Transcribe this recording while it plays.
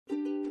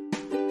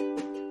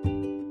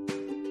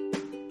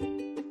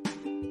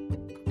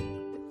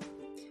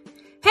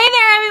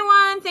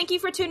thank you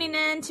for tuning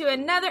in to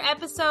another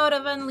episode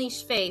of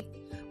Unleashed Faith.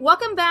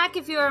 Welcome back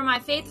if you are my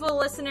faithful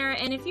listener,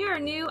 and if you are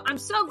new, I'm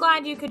so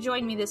glad you could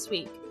join me this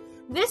week.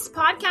 This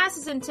podcast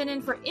is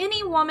intended for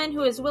any woman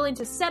who is willing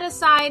to set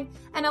aside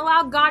and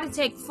allow God to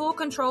take full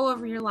control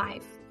over your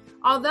life.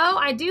 Although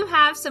I do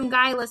have some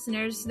guy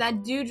listeners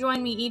that do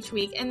join me each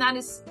week, and that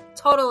is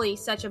totally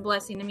such a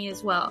blessing to me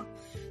as well.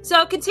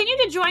 So continue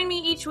to join me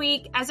each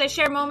week as I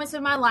share moments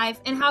of my life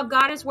and how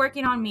God is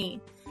working on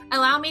me.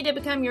 Allow me to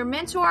become your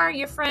mentor,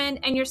 your friend,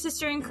 and your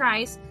sister in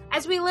Christ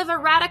as we live a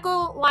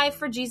radical life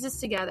for Jesus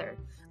together,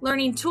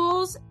 learning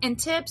tools and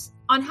tips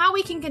on how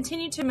we can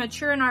continue to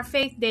mature in our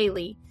faith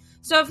daily.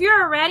 So if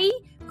you're ready,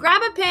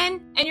 grab a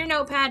pen and your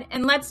notepad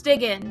and let's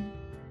dig in.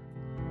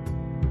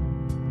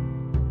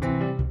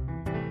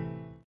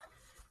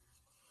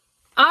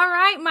 All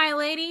right, my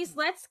ladies,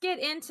 let's get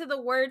into the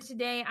word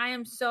today. I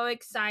am so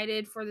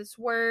excited for this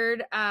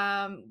word.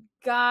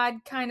 God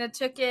kind of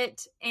took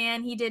it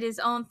and he did his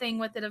own thing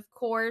with it, of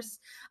course.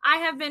 I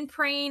have been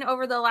praying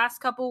over the last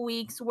couple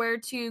weeks where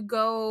to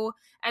go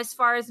as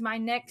far as my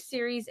next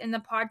series in the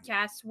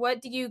podcast.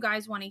 What do you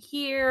guys want to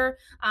hear?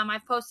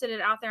 I've posted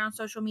it out there on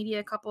social media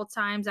a couple of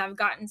times. I've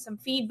gotten some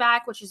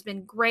feedback, which has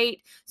been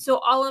great. So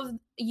all of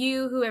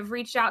you who have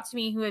reached out to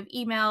me, who have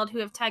emailed, who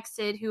have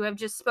texted, who have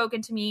just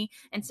spoken to me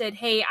and said,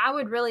 hey, I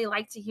would really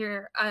like to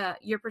hear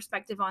your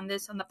perspective on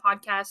this on the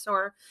podcast,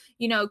 or,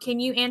 can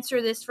you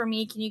answer this for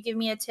me? Can you give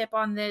me a tip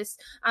on this?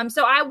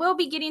 So I will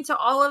be getting to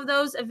all of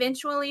those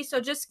eventually. So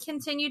just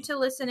continue to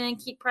listen and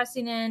keep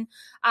pressing in.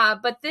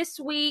 But this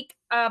week,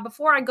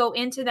 before I go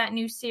into that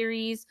new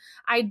series,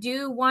 I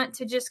do want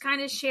to just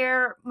kind of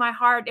share my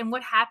heart and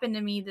what happened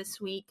to me this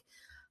week.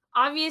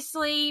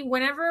 Obviously,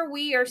 whenever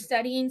we are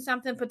studying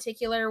something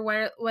particular,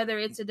 whether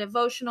it's a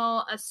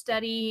devotional, a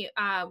study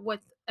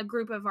with a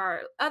group of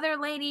our other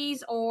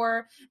ladies,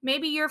 or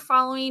maybe you're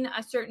following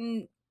a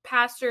certain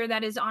pastor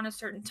that is on a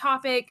certain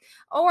topic,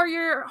 or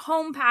your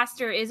home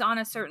pastor is on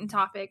a certain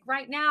topic.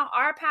 Right now,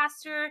 our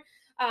pastor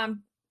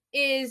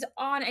is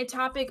on a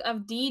topic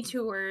of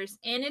detours,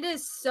 and it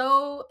is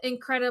so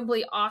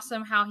incredibly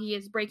awesome how he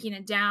is breaking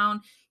it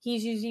down.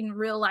 He's using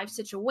real life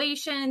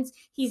situations.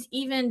 He's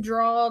even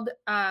drawn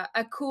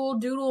a cool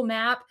doodle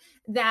map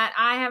that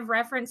I have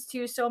referenced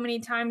to so many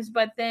times,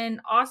 but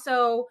then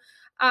also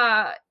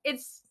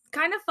it's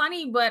kind of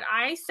funny, but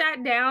I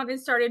sat down and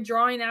started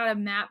drawing out a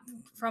map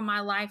from my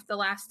life the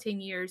last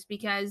 10 years,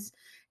 because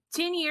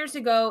 10 years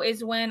ago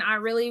is when I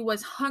really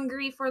was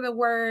hungry for the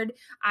word.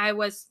 I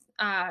was,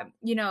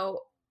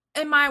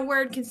 in my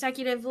word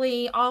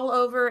consecutively all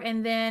over.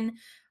 And then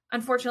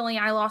unfortunately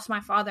I lost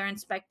my father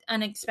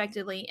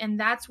unexpectedly. And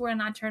that's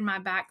when I turned my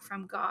back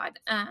from God.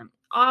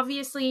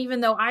 Obviously,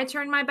 even though I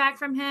turned my back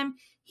from him,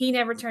 he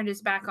never turned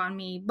his back on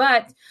me.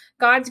 But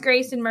God's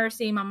grace and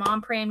mercy, my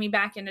mom praying me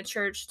back into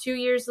church 2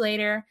 years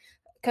later,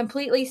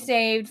 completely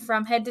saved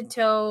from head to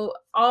toe,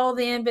 all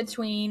the in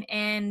between,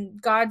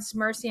 and God's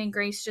mercy and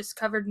grace just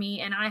covered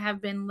me, and I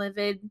have been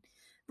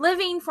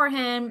living for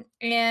him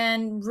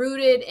and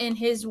rooted in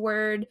his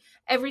word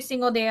every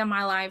single day of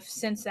my life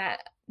since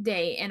that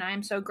day, and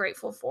I'm so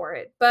grateful for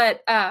it.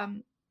 But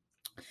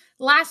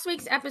last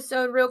week's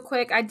episode, real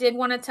quick, I did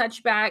want to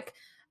touch back.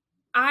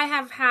 I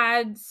have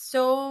had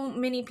so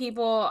many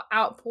people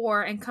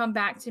outpour and come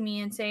back to me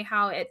and say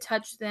how it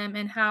touched them,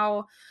 and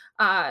how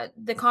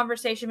the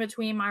conversation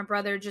between my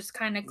brother just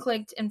kind of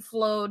clicked and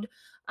flowed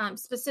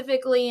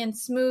specifically and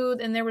smooth.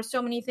 And there were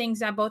so many things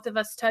that both of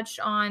us touched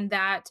on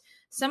that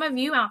some of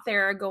you out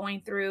there are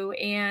going through.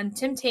 And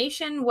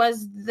temptation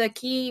was the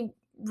key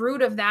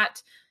root of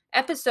that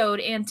episode.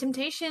 And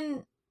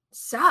temptation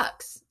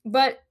sucks,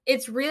 but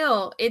it's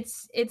real.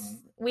 It's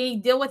we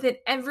deal with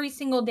it every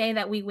single day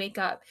that we wake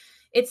up.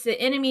 It's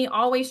the enemy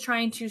always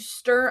trying to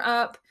stir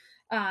up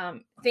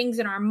things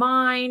in our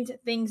mind,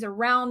 things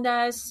around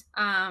us.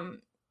 And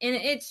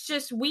it's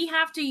just, we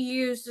have to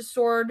use the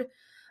sword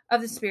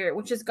of the Spirit,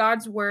 which is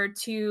God's word,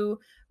 to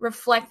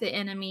reflect the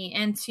enemy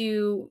and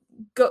to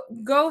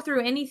go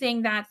through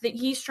anything that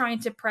he's trying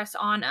to press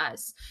on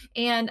us.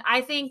 And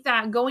I think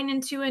that going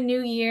into a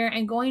new year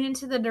and going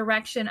into the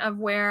direction of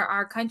where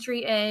our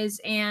country is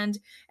and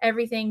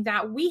everything,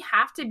 that we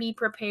have to be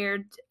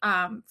prepared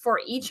for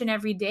each and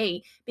every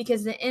day,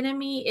 because the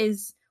enemy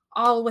is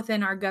all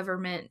within our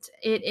government.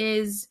 It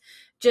is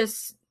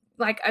just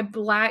like a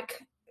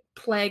black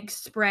plague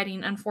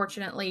spreading,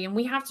 unfortunately, and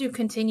we have to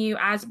continue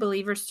as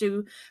believers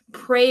to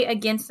pray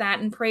against that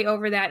and pray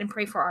over that and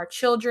pray for our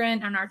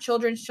children and our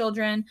children's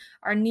children,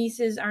 our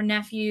nieces, our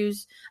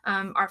nephews,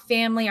 our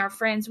family, our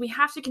friends. We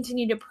have to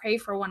continue to pray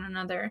for one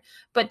another.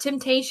 But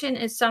temptation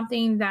is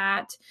something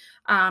that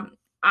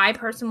I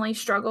personally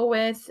struggle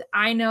with.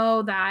 I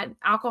know that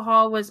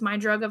alcohol was my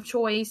drug of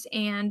choice,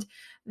 and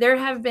there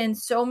have been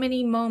so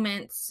many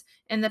moments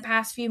in the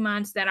past few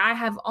months that I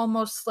have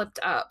almost slipped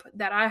up,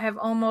 that I have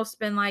almost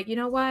been like, you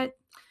know what?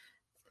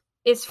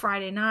 It's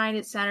Friday night,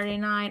 it's Saturday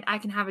night, I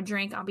can have a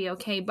drink, I'll be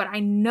okay. But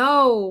I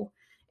know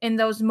in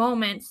those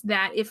moments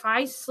that if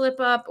I slip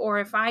up or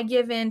if I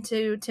give in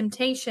to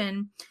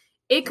temptation,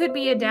 it could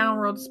be a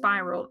downward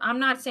spiral. I'm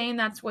not saying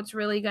that's what's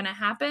really going to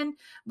happen,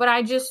 but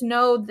I just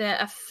know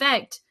the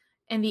effect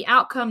and the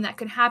outcome that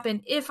could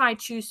happen if I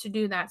choose to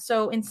do that.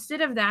 So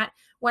instead of that,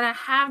 when I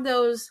have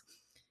those,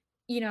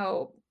 you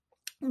know,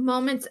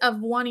 moments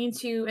of wanting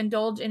to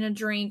indulge in a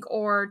drink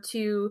or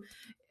to,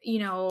 you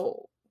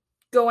know,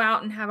 go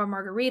out and have a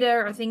margarita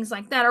or things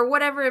like that, or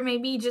whatever it may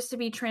be, just to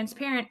be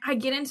transparent, I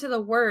get into the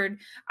word.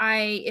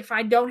 If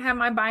I don't have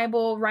my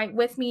Bible right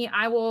with me,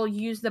 I will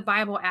use the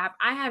Bible app.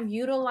 I have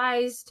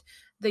utilized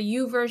the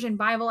YouVersion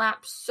Bible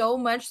app so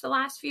much the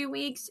last few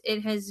weeks.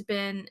 It has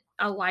been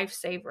a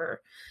lifesaver.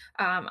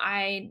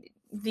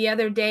 The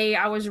other day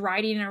I was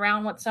riding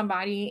around with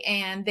somebody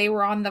and they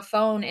were on the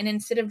phone, and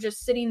instead of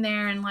just sitting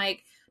there and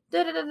like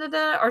da da da da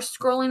da or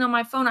scrolling on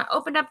my phone, I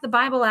opened up the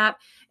Bible app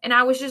and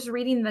I was just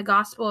reading the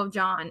Gospel of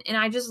John, and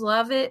I just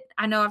love it.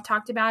 I know I've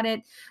talked about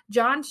it.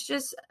 John's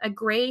just a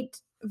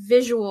great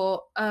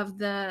visual of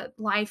the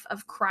life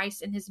of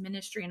Christ and his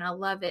ministry, and I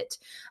love it.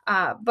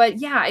 But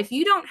yeah, if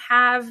you don't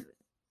have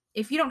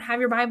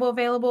your Bible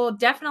available,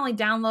 definitely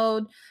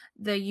download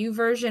the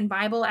YouVersion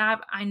Bible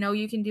app. I know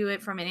you can do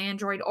it from an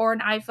Android or an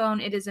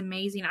iPhone. It is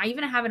amazing. I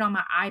even have it on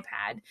my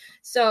iPad.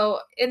 So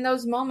in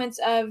those moments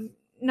of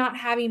not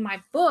having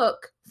my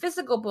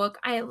physical book,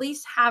 I at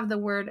least have the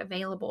word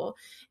available.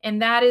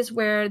 And that is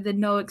where the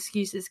no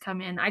excuses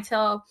come in. I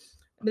tell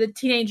the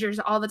teenagers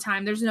all the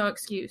time, there's no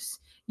excuse.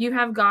 You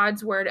have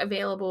God's word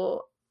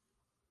available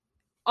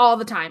all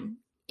the time,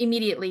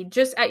 immediately,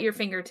 just at your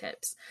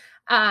fingertips.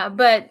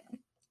 But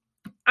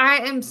I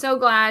am so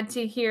glad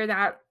to hear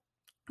that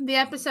the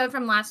episode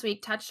from last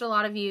week touched a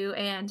lot of you,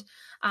 and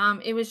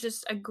it was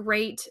just a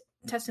great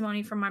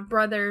testimony from my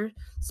brother's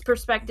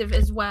perspective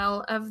as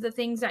well, of the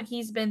things that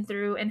he's been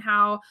through and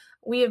how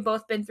we have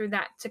both been through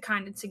that to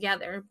kind of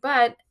together.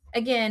 But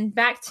again,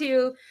 back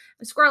to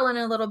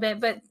scrolling a little bit,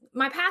 but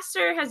my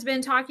pastor has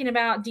been talking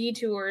about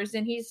detours,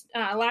 and he's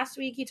last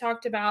week he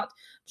talked about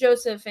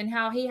Joseph and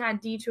how he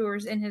had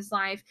detours in his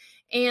life,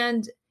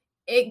 and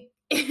it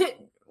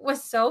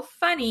was so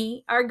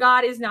funny. Our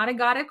God is not a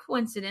God of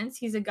coincidence.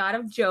 He's a God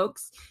of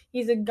jokes.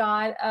 He's a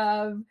God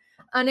of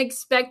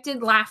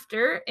unexpected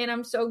laughter, and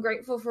I'm so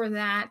grateful for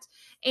that.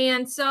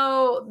 And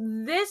so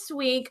this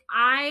week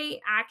I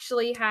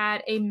actually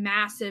had a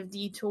massive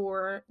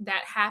detour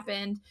that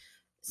happened.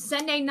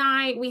 Sunday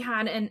night we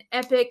had an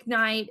epic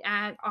night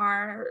at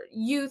our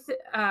youth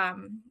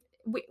I'm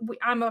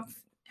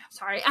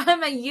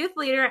a youth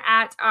leader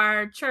at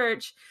our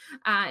church,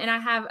 and I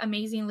have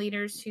amazing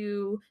leaders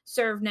who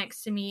serve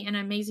next to me, an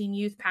amazing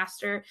youth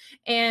pastor.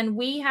 And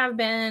we have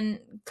been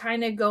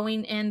kind of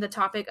going in the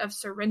topic of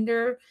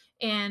surrender,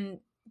 and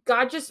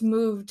God just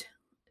moved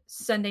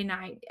Sunday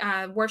night.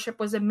 Worship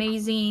was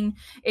amazing.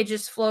 It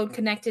just flowed,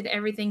 connected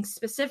everything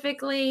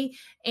specifically.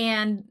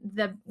 And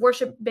the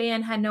worship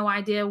band had no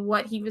idea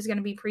what he was going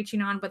to be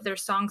preaching on, but their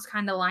songs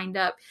kind of lined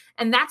up.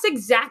 And that's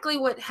exactly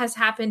what has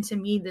happened to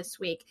me this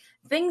week.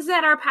 Things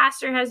that our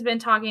pastor has been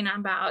talking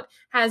about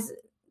has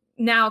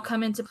now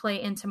come into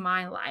play into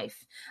my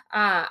life.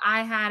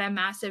 I had a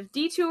massive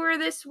detour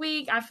this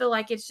week. I feel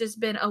like it's just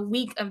been a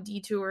week of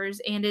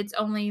detours, and it's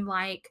only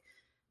like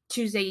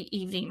Tuesday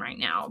evening right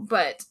now,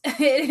 but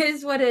it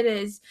is what it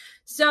is.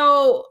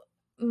 So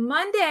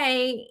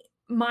Monday,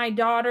 my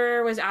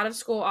daughter was out of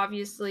school,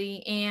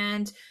 obviously,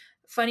 and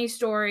funny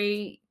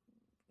story,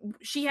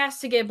 she has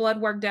to get blood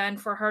work done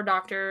for her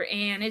doctor,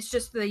 and it's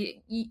just the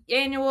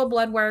annual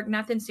blood work,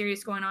 nothing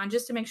serious going on,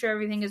 just to make sure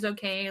everything is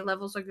okay,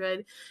 levels are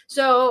good.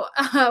 So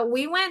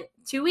we went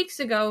 2 weeks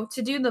ago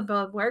to do the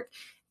blood work,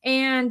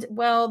 and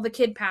well, the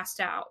kid passed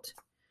out.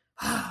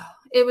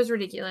 It was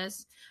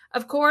ridiculous.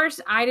 Of course,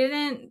 I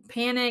didn't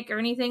panic or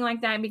anything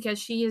like that because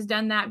she has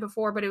done that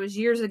before, but it was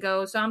years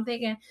ago. So I'm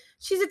thinking,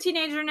 she's a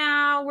teenager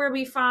now, we'll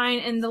be fine.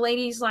 And the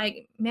lady's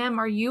like, ma'am,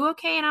 are you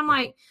okay? And I'm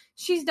like,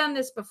 she's done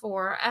this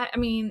before. I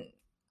mean,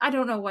 I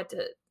don't know what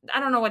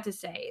to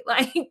say.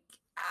 Like,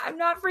 I'm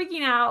not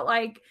freaking out.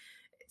 Like,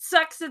 it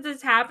sucks that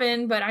this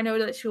happened, but I know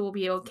that she will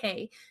be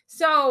okay.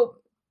 So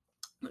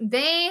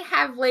they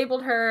have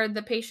labeled her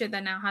the patient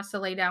that now has to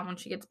lay down when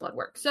she gets blood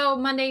work. So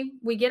Monday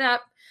we get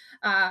up,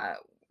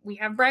 we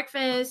have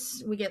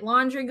breakfast, we get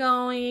laundry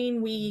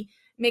going, we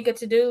make a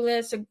to-do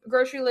list, a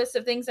grocery list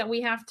of things that we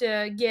have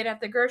to get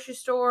at the grocery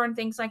store and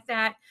things like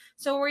that.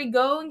 So we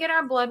go and get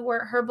her blood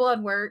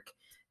work.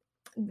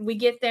 We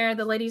get there,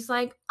 the lady's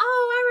like,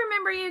 oh, I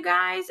remember you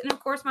guys. And of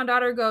course my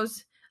daughter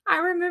goes, I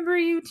remember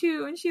you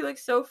too. And she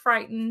looks so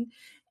frightened.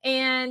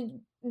 And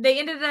they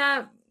ended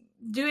up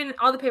doing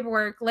all the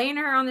paperwork, laying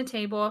her on the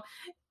table,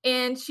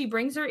 and she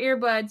brings her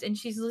earbuds and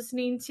she's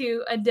listening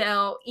to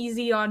Adele,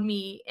 Easy on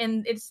Me.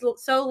 And it's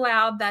so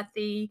loud that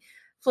the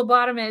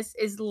phlebotomist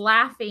is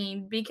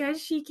laughing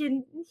because she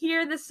can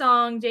hear the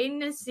song.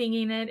 Jaden is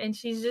singing it and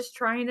she's just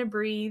trying to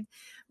breathe.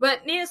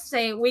 But needless to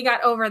say, we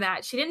got over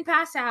that. She didn't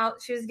pass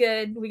out. She was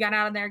good. We got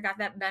out of there, got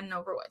that done and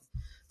over with.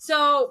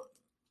 So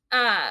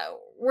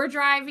we're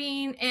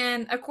driving,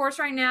 and of course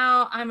right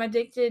now I'm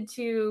addicted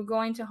to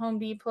going to Home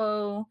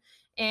Depot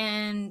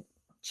and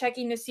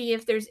checking to see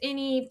if there's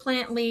any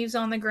plant leaves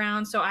on the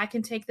ground so I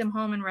can take them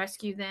home and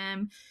rescue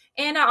them.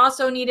 And I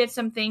also needed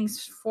some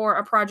things for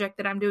a project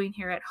that I'm doing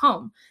here at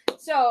home.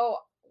 So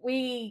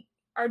we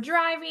are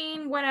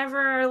driving,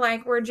 whatever,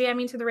 like we're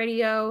jamming to the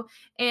radio,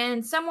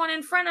 and someone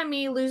in front of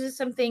me loses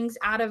some things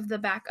out of the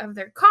back of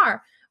their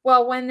car.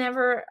 Well,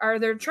 or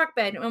their truck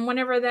bed, and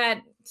whenever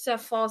that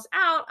stuff falls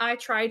out, I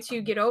try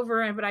to get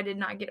over it, but I did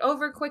not get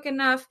over quick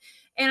enough,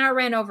 and I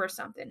ran over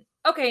something.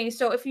 Okay,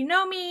 so if you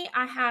know me,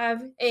 I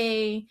have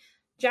a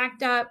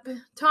jacked up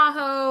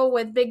Tahoe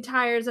with big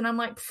tires, and I'm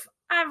like,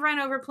 I've run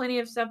over plenty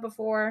of stuff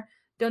before.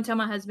 Don't tell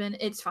my husband.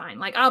 It's fine.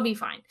 Like, I'll be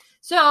fine.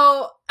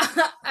 So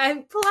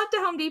I pull up to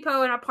Home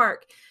Depot and I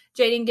park.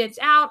 Jaden gets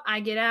out. I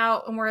get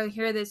out, and we're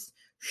hear this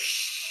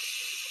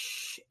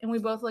shh. And we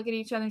both look at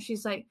each other, and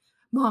she's like,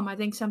 Mom, I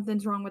think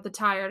something's wrong with the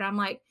tire. And I'm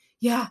like,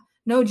 yeah,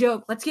 no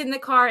joke. Let's get in the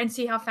car and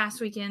see how fast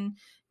we can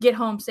get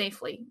home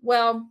safely.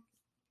 Well,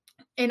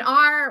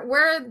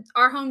 where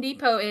our Home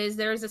Depot is,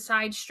 there's a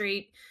side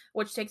street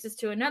which takes us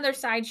to another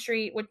side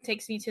street, which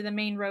takes me to the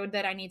main road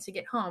that I need to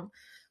get home.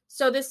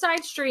 So this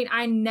side street,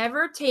 I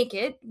never take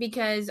it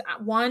because,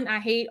 one, I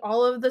hate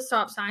all of the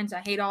stop signs.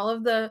 I hate all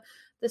of the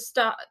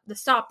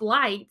stop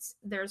lights.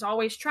 There's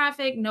always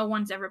traffic. No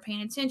one's ever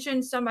paying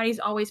attention. Somebody's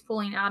always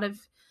pulling out of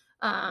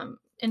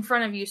in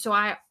front of you. So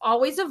I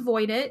always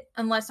avoid it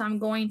unless I'm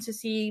going to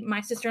see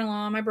my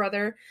sister-in-law and my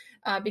brother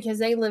because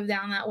they live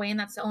down that way, and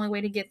that's the only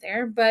way to get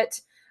there. But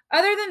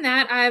other than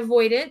that, I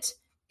avoid it.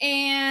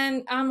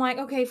 And I'm like,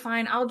 okay,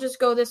 fine. I'll just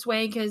go this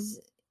way because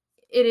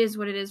it is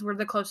what it is. We're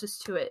the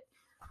closest to it.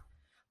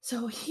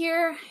 So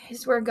here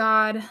is where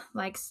God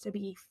likes to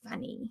be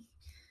funny.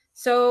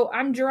 So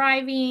I'm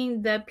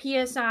driving. The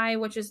PSI,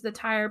 which is the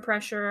tire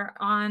pressure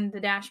on the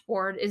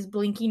dashboard, is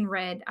blinking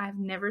red. I've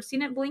never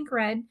seen it blink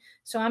red.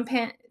 So I'm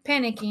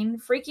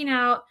panicking, freaking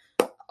out.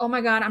 Oh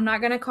my God, I'm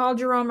not going to call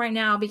Jerome right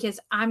now because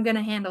I'm going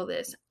to handle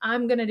this.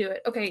 I'm going to do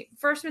it. Okay,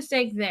 first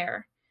mistake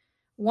there.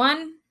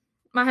 1,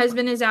 my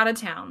husband is out of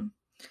town.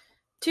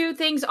 2,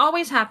 things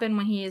always happen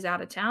when he is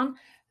out of town.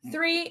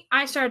 3,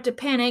 I start to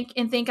panic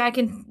and think I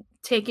can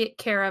take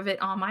care of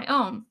it on my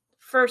own.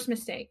 First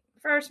mistake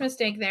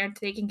there,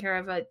 taking care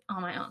of it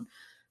on my own.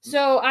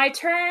 So I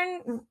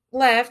turn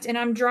left and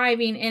I'm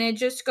driving, and it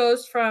just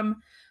goes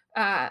from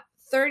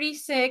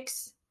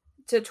 36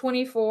 to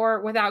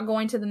 24 without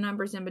going to the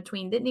numbers in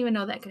between. Didn't even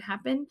know that could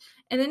happen.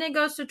 And then it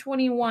goes to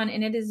 21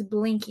 and it is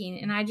blinking,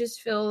 and I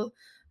just feel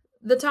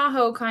the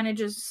Tahoe kind of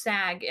just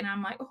sag, and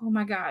I'm like, oh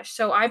my gosh.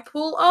 So I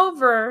pull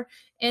over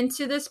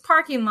into this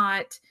parking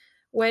lot,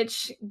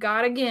 which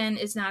God, again,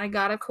 is not a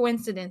God of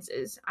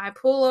coincidences. I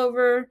pull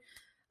over.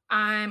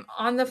 I'm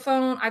on the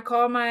phone. I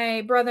call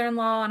my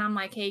brother-in-law and I'm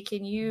like, hey,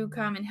 can you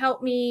come and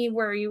help me?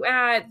 Where are you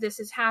at? This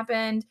has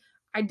happened.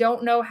 I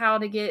don't know how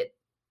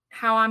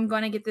I'm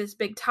going to get this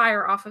big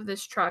tire off of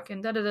this truck,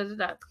 and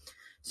da-da-da-da-da.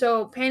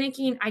 So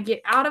panicking, I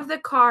get out of the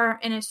car,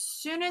 and as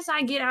soon as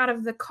I get out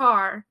of the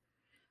car,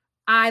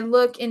 I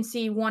look and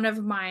see one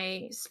of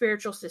my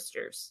spiritual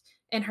sisters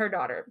and her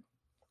daughter.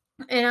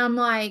 And I'm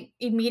like,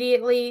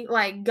 immediately,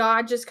 like,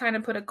 God just kind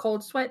of put a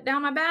cold sweat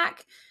down my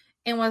back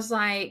and was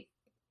like,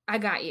 I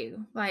got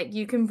you. Like,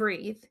 you can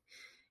breathe.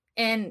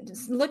 And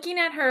looking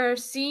at her,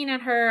 seeing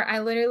at her, I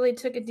literally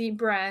took a deep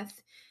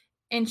breath,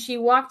 and she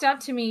walked up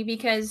to me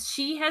because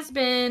she has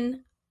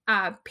been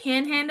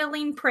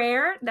panhandling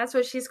prayer. That's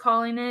what she's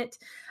calling it.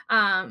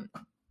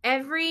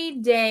 Every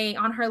day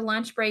on her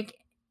lunch break,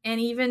 and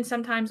even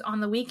sometimes on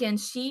the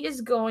weekends, she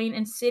is going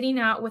and sitting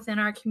out within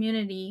our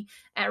community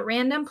at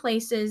random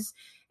places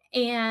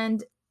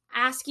and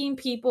asking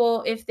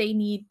people if they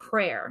need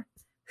prayer.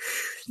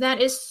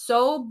 That is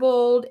so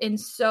bold and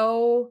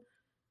so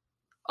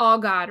all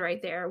God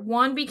right there.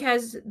 One,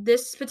 because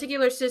this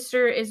particular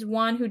sister is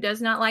one who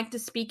does not like to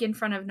speak in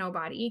front of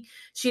nobody.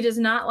 She does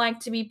not like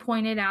to be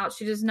pointed out.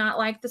 She does not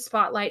like the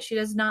spotlight. She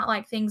does not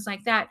like things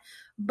like that.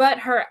 But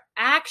her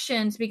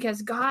actions,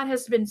 because God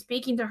has been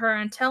speaking to her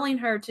and telling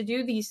her to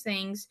do these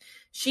things,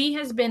 she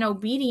has been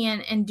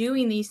obedient and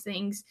doing these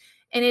things.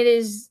 And it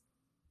is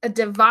a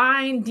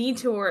divine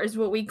detour is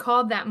what we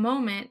called that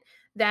moment,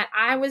 that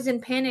I was in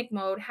panic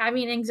mode,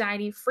 having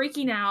anxiety,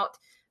 freaking out,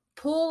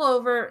 pull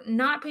over,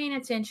 not paying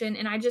attention,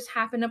 and I just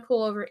happened to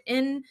pull over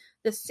in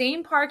the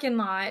same parking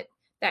lot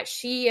that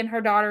she and her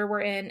daughter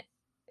were in,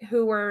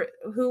 who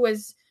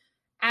was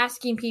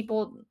asking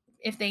people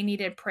if they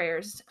needed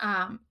prayers.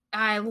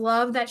 I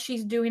love that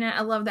she's doing it.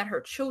 I love that her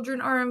children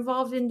are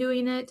involved in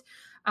doing it.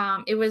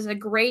 It was a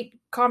great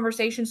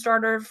conversation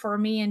starter for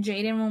me and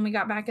Jaden when we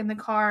got back in the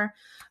car.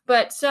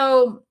 But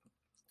so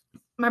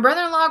my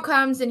brother-in-law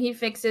comes and he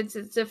fixes it.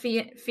 It's a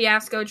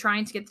fiasco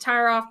trying to get the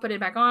tire off, put it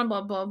back on,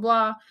 blah, blah,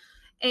 blah.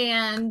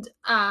 And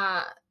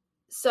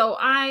so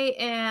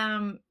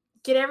I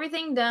get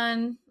everything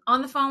done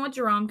on the phone with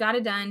Jerome, got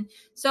it done.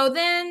 So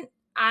then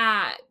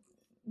I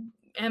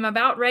am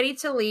about ready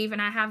to leave,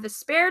 and I have the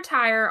spare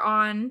tire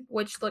on,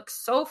 which looks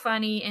so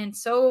funny and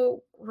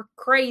so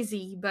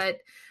crazy, but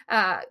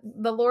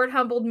the Lord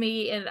humbled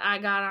me and I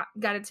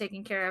got it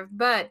taken care of.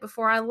 But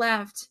before I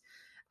left,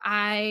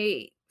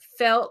 I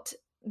felt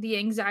the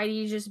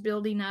anxiety just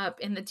building up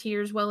and the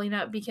tears welling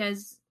up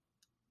because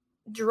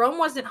Jerome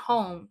wasn't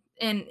home.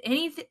 And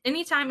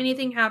anytime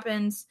anything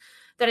happens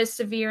that is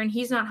severe and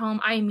he's not home,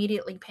 I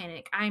immediately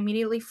panic. I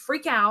immediately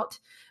freak out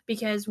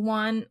because,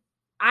 one,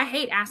 I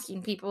hate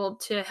asking people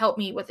to help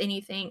me with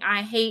anything.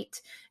 I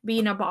hate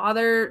being a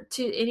bother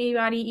to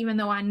anybody, even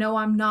though I know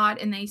I'm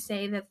not, and they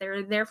say that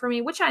they're there for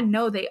me, which I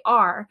know they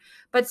are.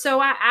 But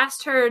so I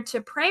asked her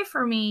to pray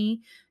for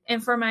me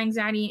and for my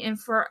anxiety and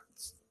for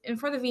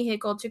the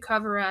vehicle to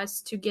cover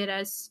us, to get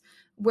us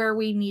where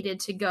we needed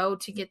to go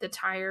to get the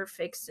tire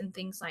fixed and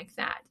things like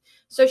that.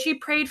 So she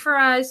prayed for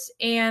us,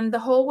 and the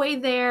whole way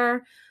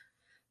there,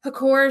 of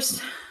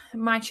course,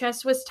 my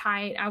chest was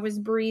tight. I was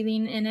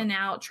breathing in and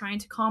out, trying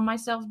to calm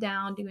myself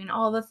down, doing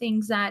all the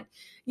things that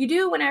you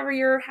do whenever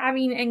you're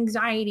having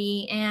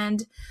anxiety.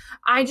 And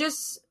I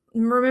just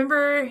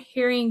remember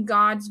hearing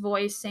God's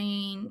voice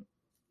saying,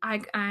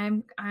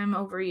 I'm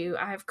over you.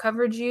 I've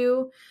covered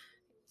you.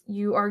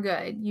 You are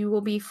good. You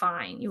will be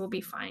fine. You will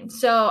be fine.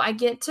 So I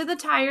get to the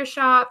tire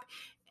shop,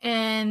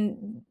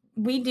 and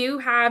we do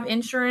have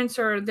insurance,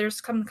 or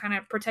there's some kind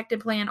of protected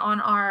plan on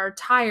our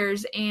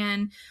tires.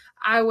 And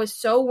I was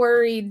so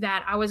worried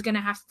that I was going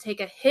to have to take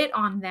a hit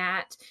on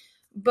that.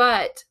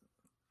 But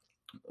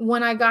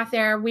when I got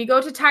there, we go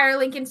to Tire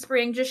Lincoln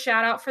Spring. Just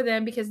shout out for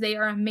them because they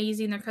are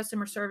amazing. Their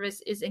customer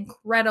service is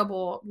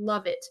incredible.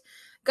 Love it.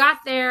 Got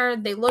there,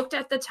 they looked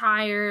at the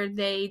tire,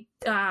 they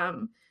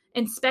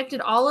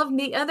inspected all of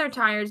the other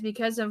tires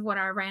because of what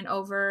I ran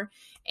over,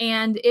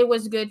 and it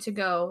was good to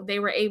go. They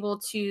were able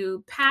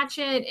to patch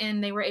it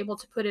and they were able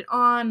to put it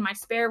on. My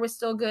spare was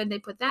still good. They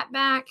put that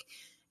back,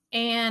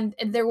 and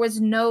there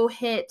was no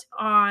hit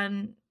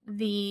on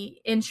the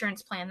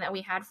insurance plan that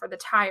we had for the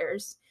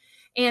tires.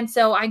 And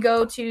so I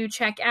go to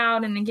check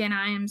out, and again,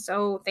 I am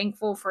so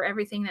thankful for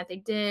everything that they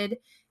did.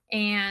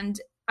 And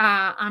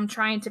I'm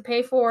trying to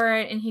pay for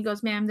it, and he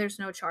goes, "Ma'am, there's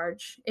no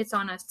charge. It's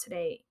on us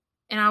today."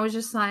 And I was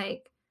just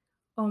like,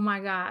 oh my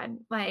God,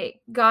 like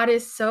God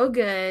is so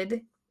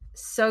good,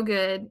 so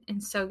good,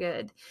 and so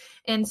good.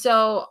 And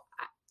so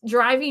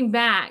driving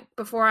back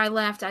before I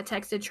left, I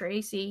texted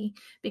Tracy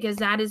because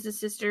that is the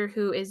sister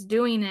who is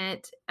doing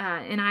it.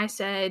 And I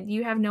said,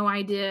 "You have no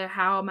idea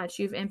how much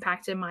you've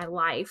impacted my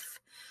life,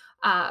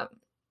 how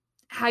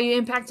you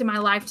impacted my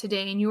life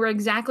today. And you were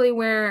exactly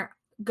where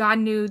God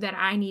knew that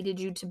I needed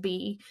you to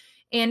be."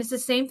 And it's the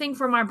same thing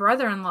for my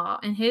brother-in-law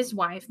and his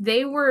wife.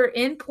 They were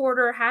in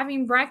Porter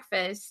having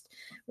breakfast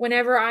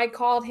whenever I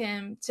called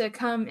him to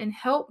come and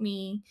help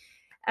me.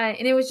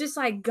 And it was just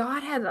like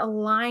God had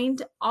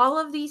aligned all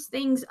of these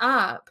things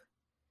up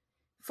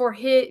for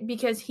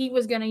because he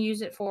was going to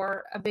use it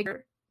for a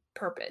bigger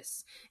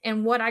purpose.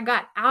 And what I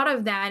got out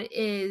of that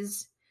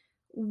is,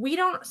 we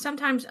don't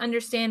sometimes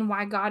understand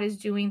why God is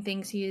doing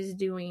things he is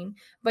doing,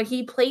 but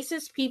he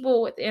places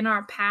people within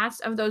our paths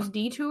of those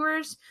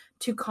detours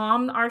to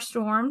calm our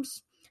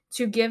storms,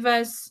 to give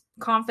us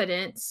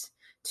confidence,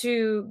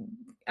 to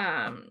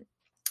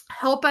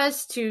help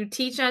us, to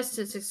teach us,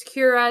 to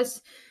secure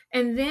us.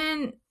 And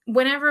then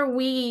whenever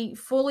we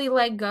fully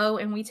let go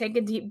and we take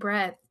a deep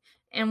breath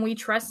and we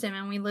trust him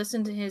and we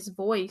listen to his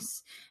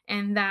voice,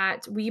 and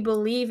that we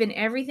believe in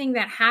everything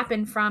that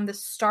happened from the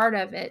start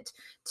of it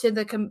to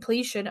the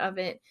completion of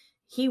it,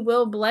 he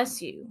will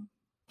bless you.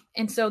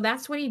 And so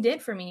that's what he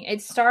did for me.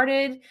 It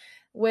started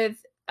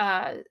with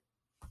my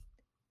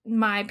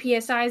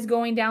PSIs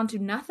going down to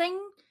nothing,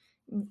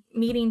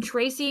 meeting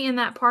Tracy in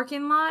that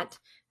parking lot,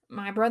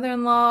 my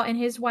brother-in-law and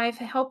his wife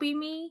helping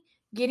me,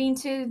 getting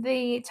to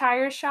the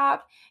tire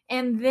shop,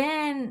 and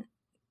then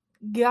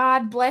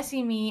God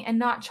blessing me and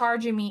not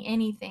charging me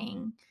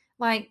anything.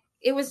 Like,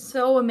 it was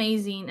so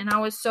amazing, and I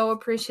was so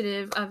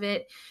appreciative of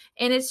it.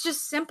 And it's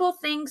just simple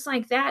things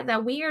like that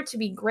that we are to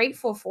be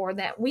grateful for,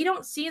 that we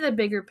don't see the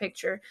bigger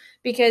picture,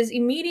 because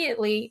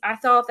immediately I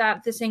thought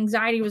that this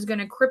anxiety was going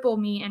to cripple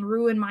me and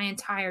ruin my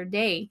entire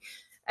day.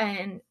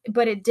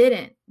 But it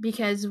didn't,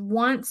 because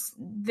once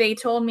they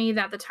told me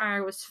that the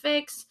tire was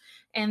fixed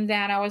and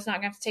that I was not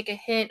going to have to take a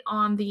hit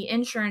on the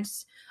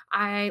insurance,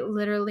 I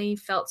literally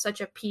felt such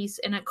a peace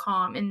and a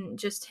calm, and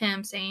just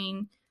him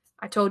saying,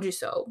 "I told you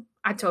so.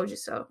 I told you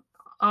so.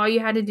 All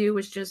you had to do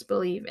was just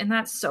believe." And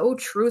that's so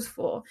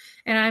truthful.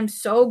 And I'm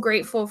so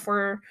grateful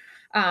for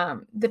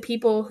the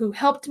people who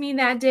helped me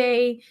that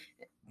day.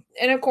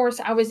 And of course,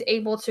 I was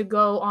able to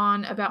go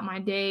on about my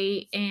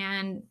day,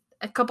 and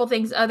a couple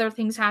things, other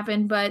things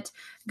happened, but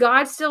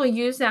God still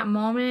used that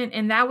moment.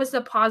 And that was the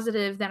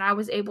positive that I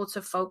was able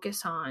to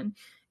focus on.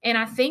 And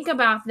I think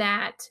about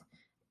that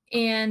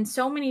and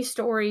so many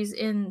stories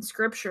in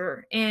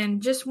scripture.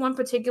 And just one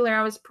particular,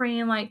 I was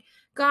praying like,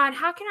 "God,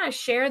 how can I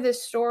share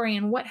this story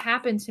and what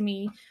happened to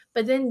me?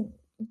 But then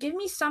give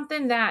me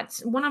something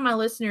that one of my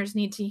listeners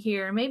need to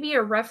hear, maybe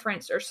a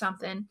reference or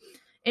something."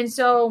 And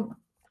so,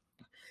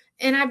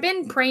 and I've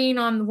been praying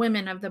on the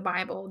women of the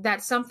Bible.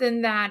 That's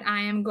something that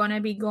I am going to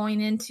be going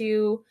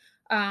into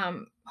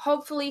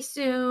hopefully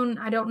soon.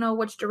 I don't know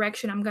which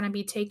direction I'm going to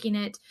be taking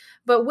it,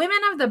 but women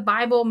of the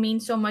Bible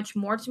mean so much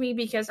more to me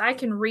because I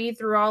can read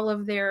through all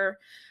of their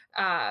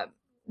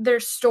their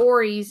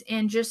stories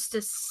and just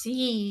to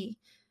see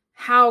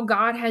how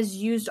God has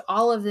used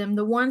all of them,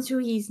 the ones who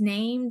he's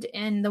named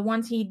and the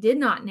ones he did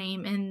not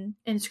name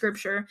in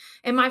scripture.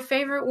 And my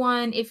favorite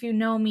one, if you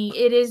know me,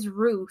 it is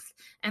Ruth.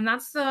 And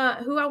that's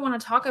who I want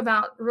to talk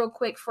about real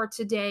quick for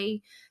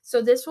today.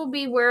 So this will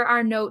be where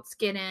our notes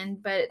get in.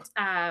 But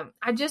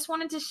I just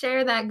wanted to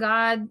share that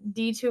God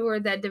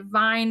detoured, that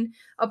divine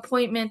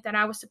appointment that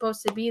I was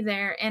supposed to be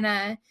there.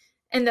 And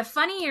the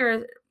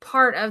funnier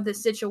part of the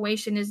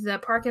situation is the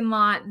parking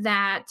lot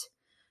that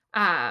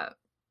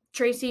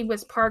Tracy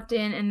was parked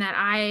in and that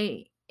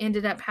I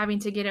ended up having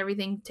to get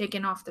everything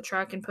taken off the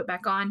truck and put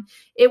back on.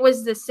 It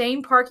was the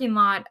same parking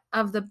lot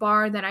of the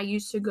bar that I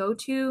used to go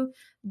to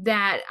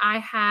that I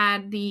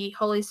had the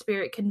Holy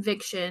Spirit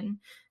conviction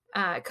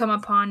come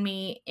upon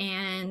me.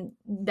 And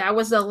that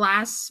was the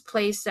last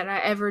place that I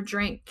ever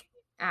drank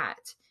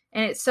at.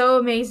 And it's so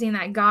amazing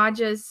that God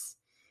just,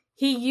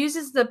 he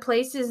uses the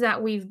places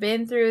that we've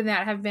been through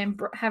that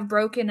have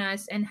broken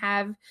us and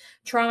have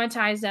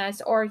traumatized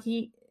us, or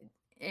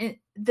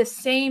the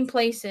same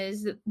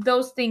places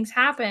those things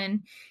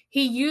happen,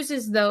 he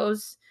uses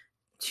those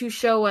to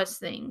show us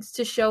things,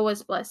 to show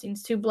us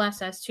blessings, to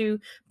bless us, to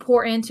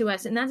pour into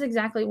us. And that's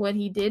exactly what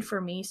he did for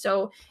me.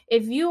 So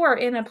if you are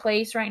in a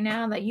place right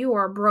now that you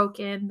are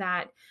broken,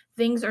 that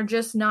things are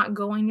just not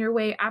going your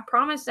way, I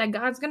promise that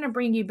God's going to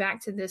bring you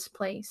back to this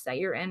place that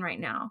you're in right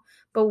now.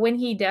 But when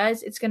he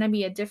does, it's going to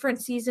be a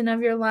different season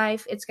of your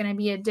life. It's going to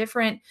be a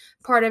different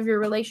part of your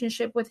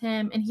relationship with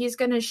him. And he's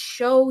going to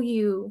show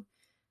you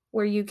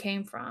where you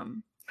came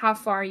from, how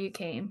far you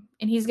came.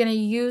 And he's going to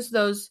use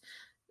those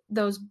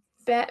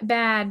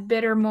bad,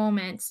 bitter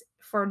moments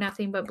for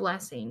nothing but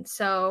blessing.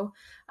 So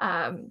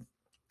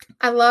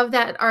I love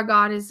that our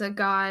God is a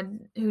God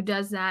who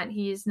does that.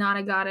 He is not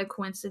a God of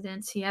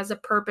coincidence. He has a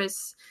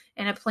purpose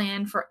and a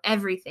plan for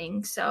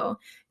everything. So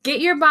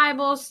get your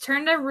Bibles,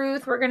 turn to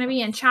Ruth. We're going to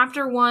be in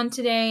chapter 1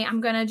 today. I'm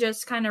going to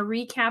just kind of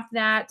recap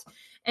that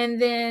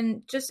and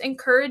then just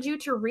encourage you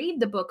to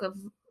read the book of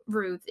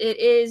Ruth. It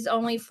is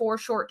only 4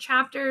 short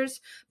chapters,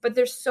 but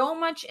there's so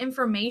much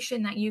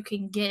information that you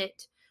can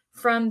get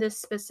from this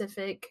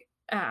specific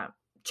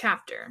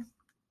chapter.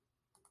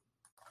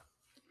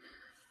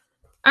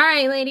 All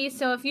right, ladies.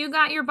 So if you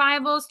got your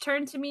Bibles,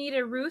 turn to me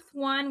to Ruth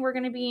 1. We're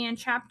going to be in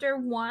chapter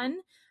 1.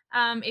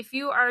 If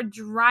you are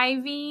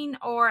driving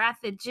or at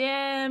the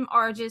gym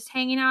or just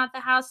hanging out at the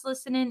house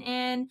listening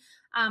in,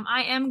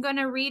 I am going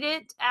to read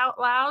it out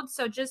loud.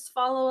 So just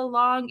follow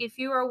along. If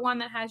you are one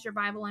that has your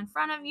Bible in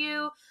front of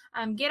you,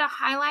 get a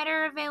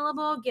highlighter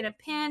available, get a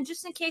pen,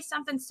 just in case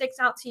something sticks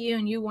out to you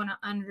and you want to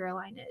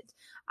underline it.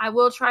 I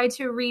will try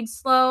to read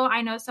slow.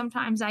 I know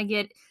sometimes I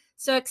get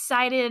so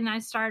excited and I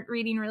start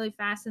reading really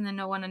fast and then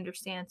no one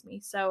understands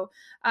me. So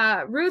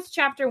Ruth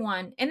chapter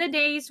 1. In the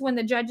days when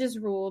the judges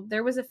ruled,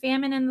 there was a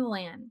famine in the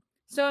land.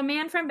 So a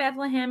man from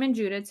Bethlehem in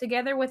Judah,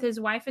 together with his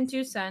wife and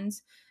 2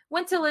 sons,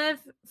 went to live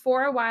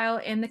for a while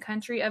in the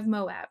country of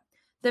Moab.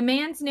 The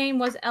man's name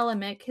was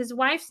Elimelech, his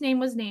wife's name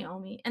was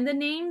Naomi, and the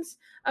names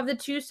of the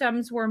 2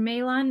 sons were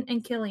Mahlon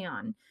and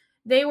Chilion.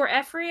 They were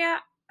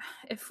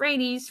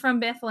Euphrates from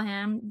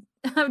Bethlehem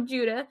of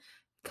Judah.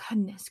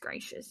 Goodness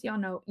gracious, y'all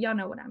know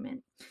what I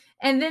meant.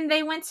 And then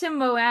they went to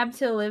Moab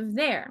to live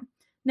there.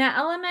 Now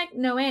Elimelech,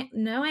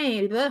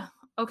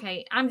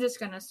 okay, I'm just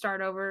gonna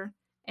start over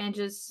and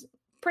just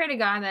pray to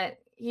God that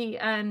he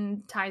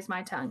unties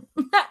my tongue.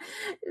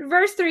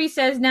 Verse 3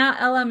 says, now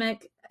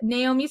Elimelech,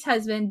 Naomi's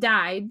husband,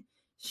 died.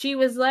 She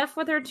was left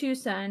with her 2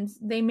 sons.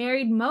 They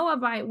married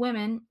Moabite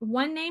women,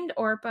 one named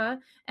Orpah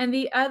and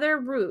the other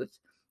Ruth.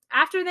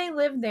 After they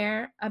lived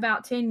there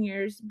about 10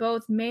 years,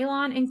 both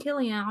Mahlon and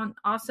Chilion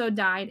also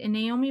died, and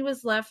Naomi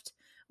was left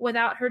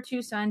without her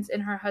 2 sons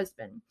and her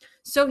husband.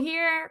 So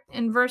here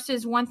in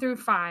verses 1 through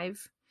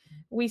 5,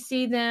 we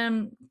see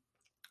them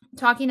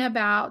talking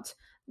about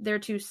their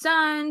 2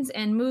 sons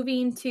and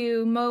moving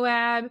to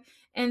Moab,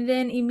 and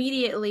then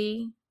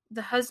immediately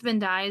the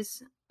husband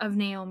dies of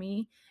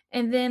Naomi,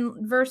 and then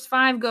verse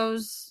 5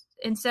 goes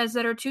and says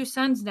that her 2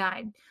 sons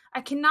died.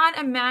 I cannot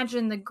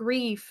imagine the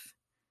grief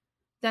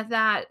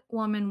that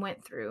woman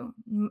went through,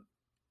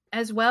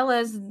 as well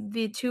as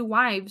the 2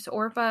 wives,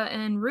 Orpah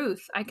and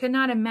Ruth. I could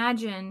not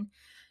imagine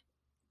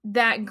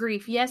that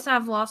grief. Yes,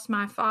 I've lost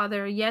my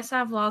father. Yes,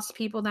 I've lost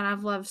people that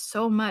I've loved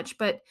so much,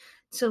 but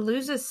to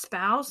lose a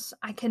spouse,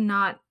 I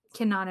cannot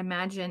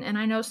imagine. And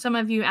I know some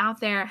of you out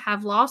there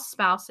have lost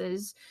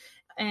spouses,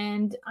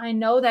 and I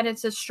know that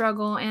it's a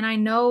struggle, and I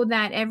know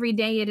that every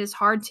day it is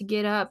hard to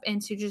get up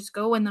and to just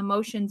go in the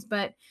motions,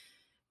 but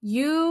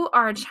you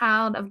are a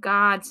child of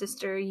God,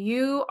 sister.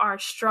 You are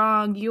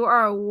strong. You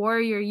are a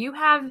warrior. You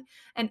have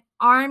an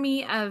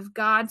army of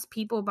God's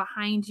people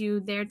behind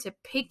you there to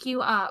pick you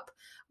up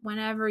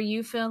whenever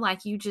you feel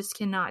like you just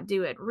cannot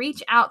do it.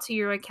 Reach out to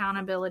your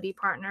accountability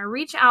partner.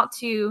 Reach out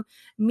to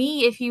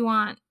me if you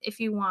want.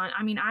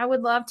 I mean, I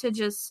would love to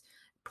just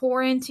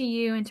pour into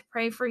you and to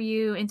pray for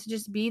you and to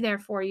just be there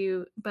for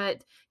you,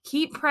 but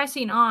keep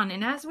pressing on.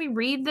 And as we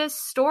read this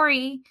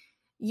story,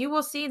 you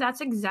will see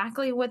that's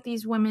exactly what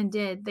these women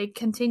did. They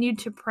continued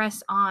to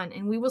press on,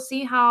 and we will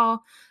see how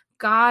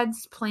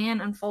God's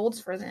plan unfolds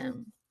for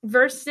them.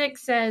 Verse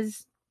 6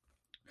 says,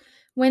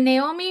 when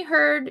Naomi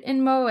heard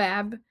in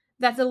Moab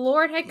that the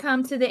Lord had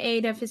come to the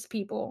aid of his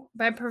people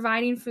by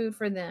providing food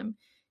for them,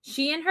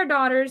 she and her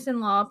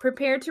daughters-in-law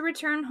prepared to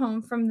return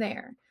home from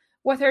there.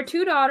 With her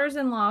 2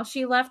 daughters-in-law,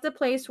 she left the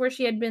place where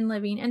she had been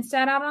living and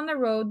set out on the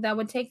road that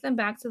would take them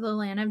back to the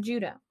land of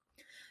Judah.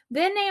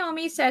 Then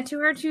Naomi said to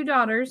her 2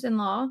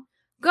 daughters-in-law,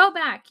 go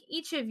back,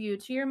 each of you,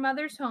 to your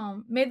mother's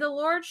home. May the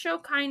Lord show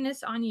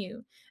kindness on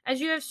you, as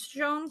you have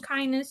shown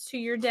kindness to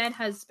your dead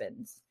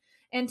husbands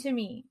and to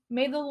me.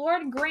 May the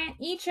Lord grant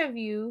each of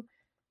you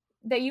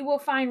that you will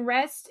find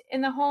rest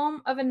in the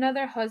home of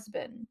another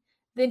husband.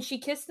 Then she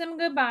kissed them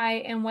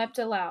goodbye and wept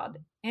aloud,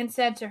 and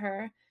said to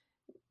her,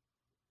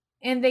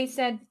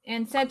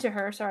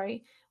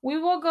 we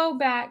will go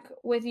back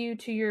with you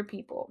to your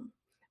people.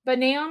 But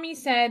Naomi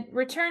said,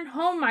 return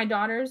home, my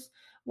daughters.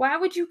 Why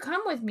would you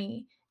come with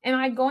me? Am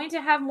I going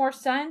to have more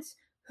sons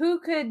who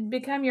could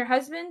become your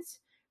husbands?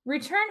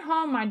 Return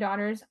home, my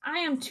daughters. I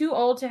am too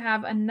old to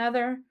have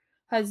another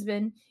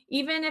husband.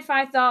 Even if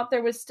I thought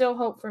there was still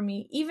hope for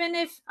me, even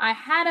if I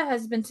had a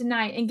husband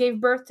tonight and gave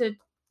birth to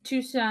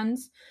 2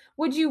 sons,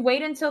 would you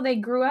wait until they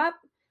grew up?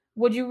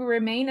 Would you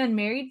remain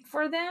unmarried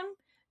for them?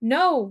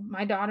 No,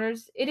 my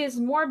daughters, it is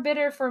more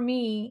bitter for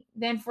me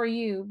than for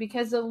you,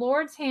 because the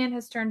Lord's hand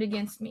has turned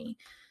against me.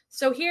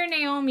 So here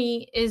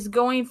Naomi is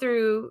going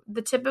through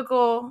the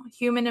typical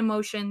human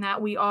emotion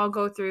that we all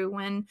go through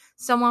when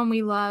someone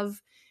we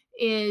love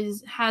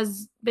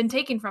has been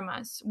taken from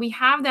us. We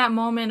have that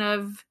moment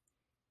of,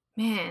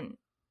 man,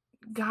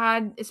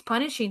 God is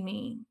punishing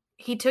me.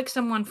 He took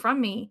someone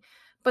from me.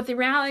 But the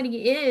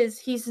reality is,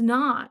 he's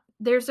not.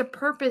 There's a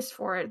purpose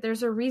for it.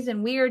 There's a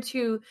reason. We are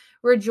to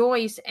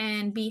rejoice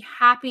and be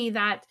happy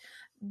that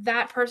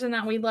that person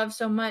that we love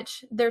so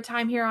much, their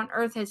time here on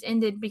earth has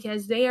ended,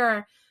 because they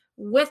are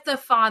with the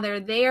Father.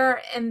 They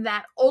are in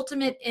that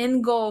ultimate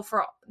end goal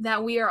for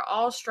that we are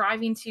all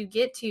striving to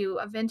get to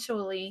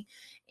eventually.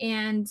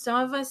 And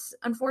some of us,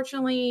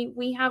 unfortunately,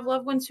 we have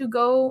loved ones who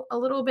go a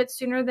little bit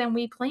sooner than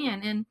we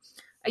plan. And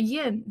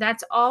again,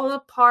 that's all a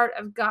part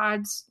of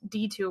God's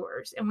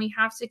detours, and we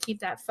have to keep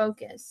that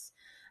focus.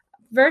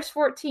 Verse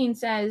 14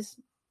 says,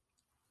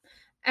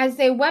 as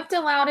they wept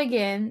aloud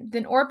again,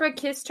 then Orpah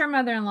kissed her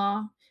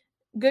mother-in-law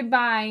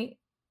goodbye,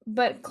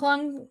 but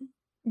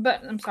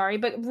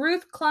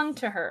Ruth clung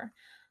to her.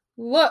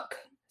 Look,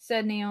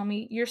 said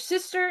Naomi, your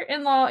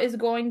sister-in-law is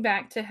going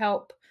back to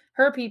help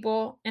her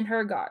people and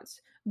her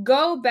gods.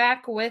 Go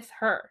back with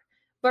her.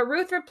 But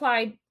Ruth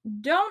replied,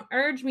 don't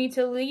urge me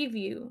to leave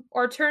you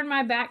or turn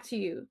my back to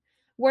you.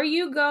 Where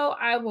you go,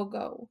 I will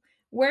go.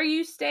 Where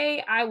you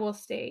stay, I will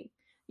stay.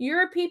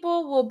 Your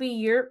people will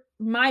be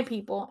my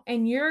people,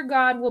 and your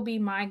God will be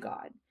my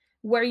God.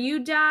 Where you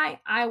die,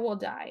 I will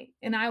die,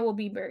 and I will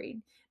be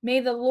buried. May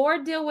the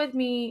Lord deal with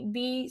me,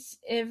 be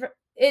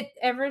it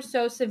ever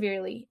so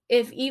severely,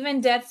 if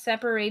even death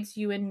separates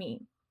you and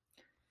me.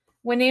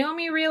 When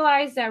Naomi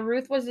realized that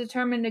Ruth was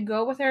determined to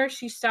go with her,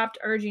 she stopped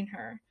urging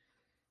her.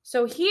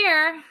 So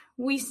here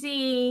we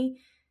see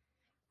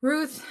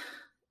Ruth's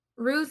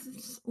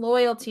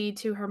loyalty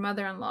to her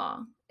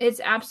mother-in-law. It's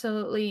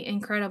absolutely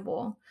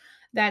incredible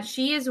that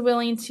she is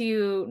willing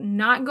to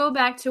not go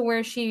back to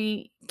where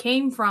she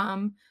came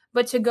from,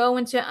 but to go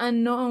into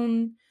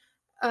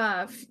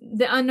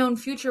the unknown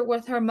future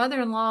with her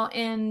mother-in-law,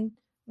 and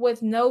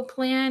with no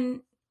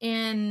plan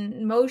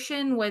in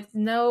motion, with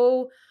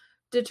no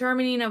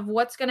determining of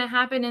what's going to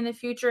happen in the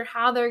future,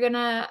 how they're going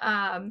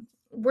to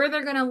where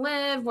they're going to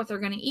live, what they're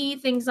going to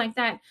eat, things like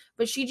that.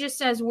 But she just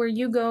says, where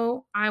you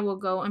go, I will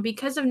go. And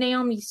because of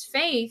Naomi's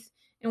faith,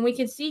 and we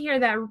can see here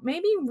that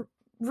maybe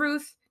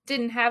Ruth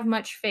didn't have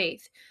much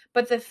faith,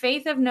 but the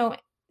faith of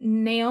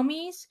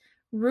Naomi's,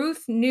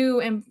 Ruth knew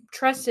and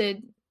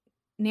trusted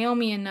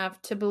Naomi enough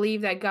to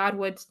believe that God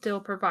would still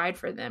provide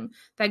for them,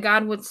 that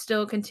God would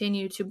still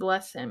continue to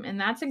bless them. And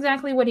that's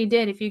exactly what he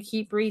did if you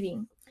keep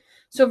reading.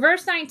 So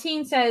verse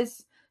 19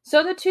 says,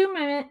 so the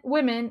 2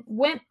 women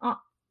went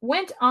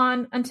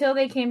on until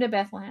they came to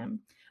Bethlehem.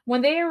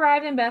 When they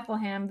arrived in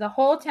Bethlehem, the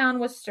whole town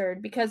was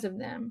stirred because of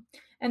them.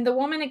 And the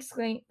women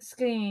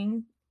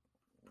exclaimed,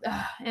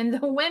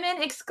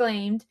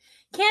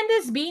 can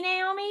this be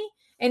Naomi?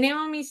 And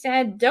Naomi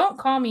said, don't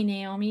call me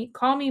Naomi,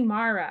 call me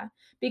Mara,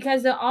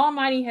 because the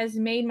Almighty has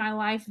made my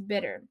life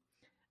bitter.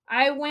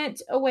 I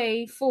went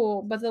away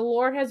full, but the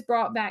Lord has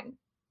brought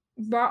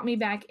me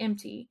back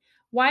empty.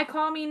 Why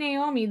call me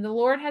Naomi? The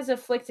Lord has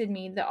afflicted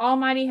me. The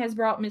Almighty has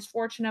brought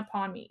misfortune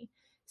upon me.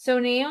 So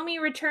Naomi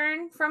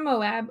returned from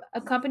Moab,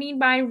 accompanied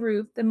by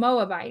Ruth the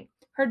Moabite,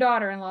 her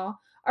daughter-in-law,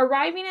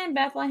 arriving in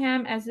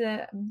Bethlehem as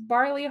the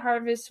barley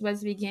harvest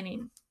was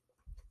beginning.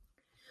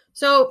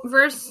 So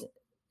verses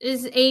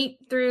 8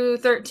 through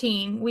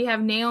 13, we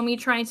have Naomi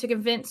trying to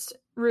convince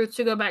Ruth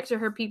to go back to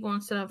her people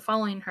instead of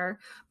following her.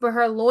 But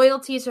her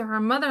loyalty to her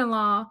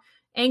mother-in-law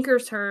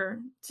anchors her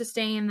to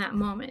stay in that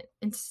moment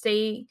and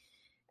stay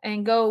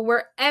and go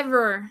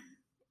wherever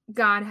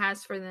God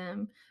has for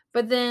them.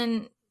 But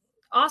then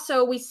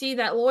also we see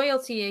that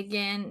loyalty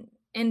again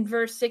in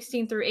verse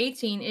 16 through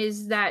 18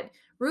 is that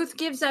Ruth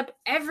gives up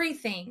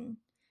everything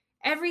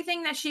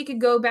that she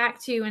could go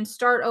back to and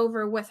start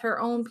over with her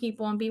own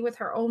people and be with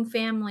her own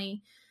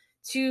family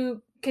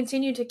to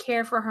continue to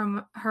care for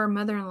her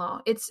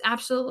mother-in-law. It's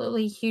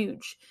absolutely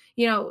huge.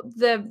 You know,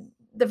 the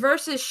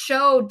verses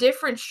show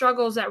different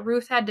struggles that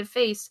Ruth had to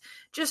face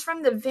just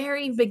from the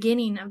very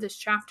beginning of this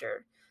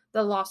chapter.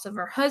 The loss of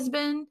her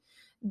husband,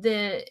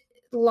 the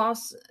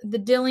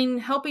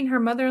helping her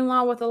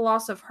mother-in-law with the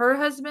loss of her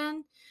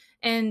husband,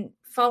 and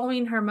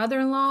following her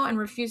mother-in-law and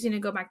refusing to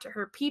go back to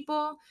her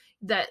people,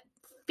 that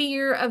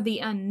fear of the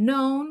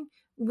unknown.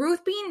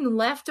 Ruth being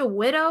left a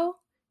widow,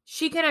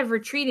 she could have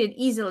retreated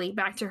easily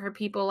back to her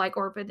people like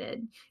Orpah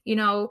did. You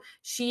know,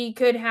 she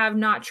could have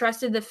not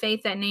trusted the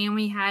faith that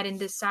Naomi had and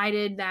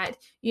decided that,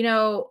 you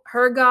know,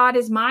 her God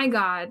is my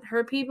God,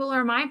 her people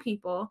are my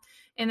people.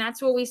 And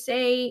that's what we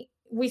see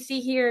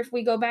here. If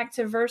we go back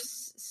to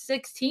verse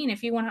 16,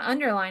 if you want to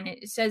underline it,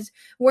 it says,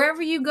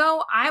 wherever you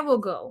go, I will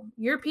go.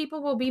 Your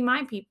people will be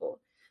my people.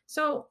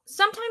 So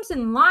sometimes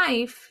in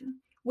life,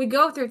 we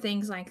go through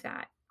things like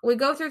that. We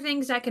go through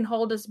things that can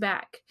hold us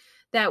back,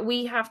 that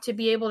we have to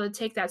be able to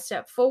take that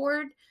step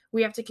forward.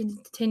 We have to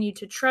continue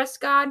to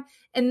trust God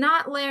and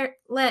not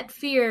let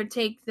fear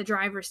take the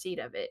driver's seat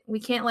of it.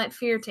 We can't let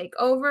fear take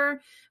over.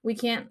 We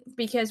can't,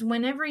 because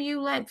whenever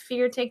you let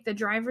fear take the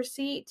driver's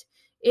seat,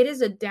 it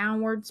is a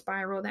downward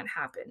spiral that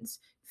happens.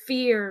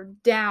 Fear,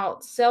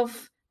 doubt,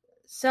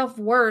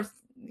 self-worth,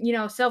 you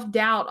know,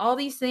 self-doubt, all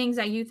these things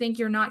that you think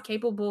you're not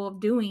capable of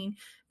doing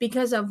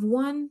because of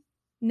one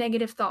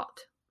negative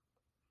thought.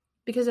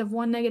 Because of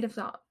one negative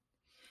thought.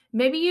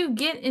 Maybe you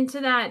get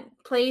into that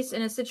place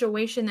in a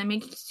situation that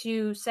makes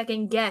you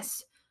second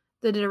guess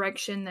the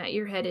direction that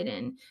you're headed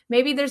in.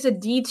 Maybe there's a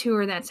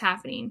detour that's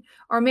happening,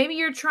 or maybe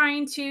you're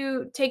trying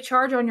to take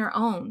charge on your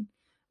own.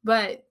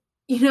 But,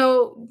 you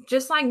know,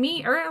 just like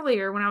me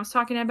earlier when I was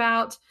talking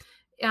about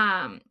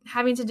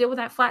having to deal with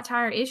that flat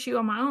tire issue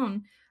on my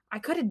own, I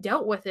could have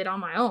dealt with it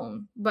on my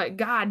own, but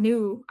God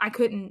knew I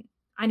couldn't.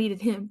 I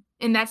needed him.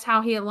 And that's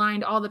how he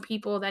aligned all the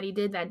people that he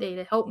did that day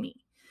to help me.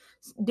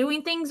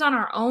 Doing things on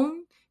our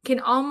own can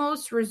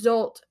almost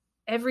result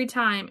every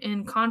time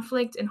in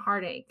conflict and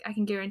heartache. I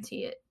can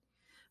guarantee it.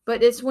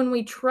 But it's when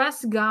we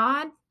trust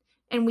God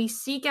and we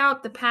seek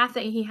out the path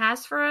that he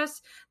has for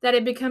us that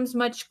it becomes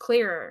much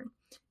clearer.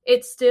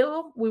 It's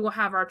still, we will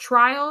have our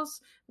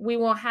trials. We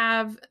will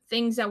have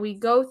things that we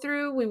go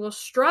through. We will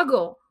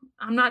struggle.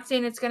 I'm not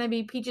saying it's going to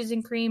be peaches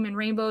and cream and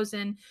rainbows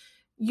and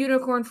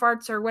unicorn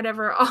farts or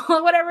whatever,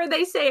 whatever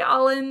they say,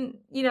 all in,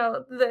 you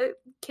know, the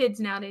kids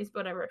nowadays,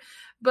 whatever.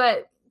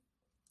 But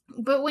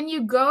when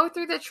you go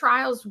through the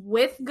trials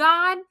with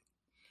God,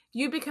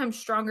 you become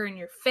stronger in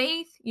your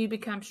faith. You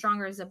become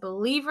stronger as a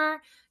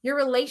believer. Your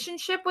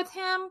relationship with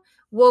him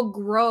will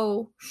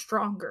grow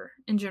stronger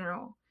in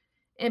general.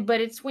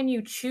 But it's when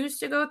you choose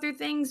to go through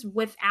things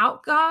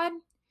without God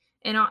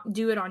and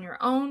do it on your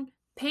own,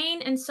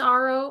 pain and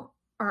sorrow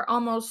are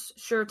almost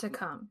sure to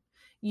come.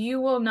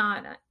 You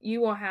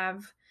will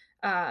have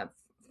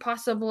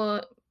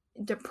possible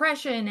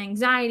depression,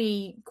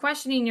 anxiety,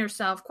 questioning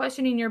yourself,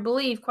 questioning your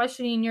belief,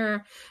 questioning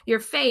your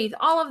faith,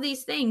 all of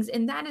these things,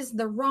 and that is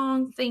the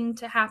wrong thing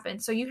to happen.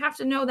 So you have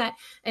to know that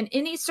in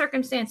any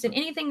circumstance, in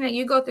anything that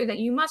you go through, that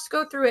you must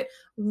go through it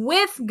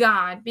with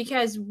God,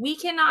 because we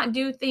cannot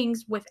do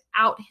things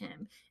without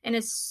him. And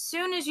as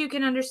soon as you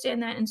can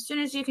understand that, and as soon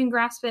as you can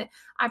grasp it,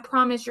 I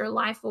promise your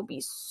life will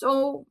be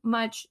so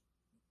much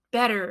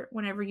better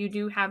whenever you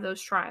do have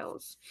those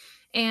trials.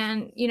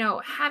 And, you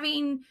know,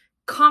 having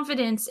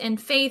confidence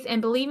and faith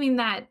and believing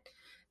that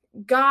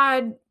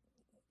God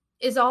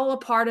is all a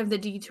part of the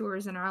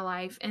detours in our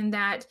life, and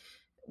that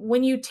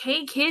when you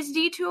take his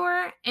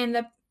detour and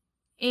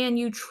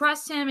you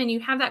trust him and you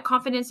have that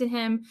confidence in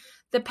him,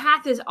 the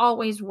path is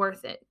always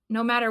worth it.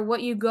 No matter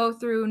what you go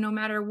through, no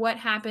matter what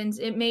happens,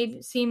 it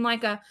may seem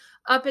like a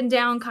up and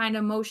down kind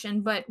of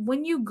motion, but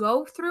when you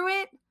go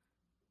through it,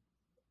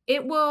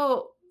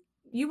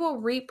 you will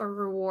reap a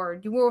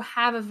reward. You will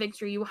have a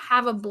victory. You will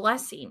have a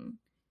blessing.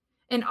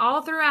 And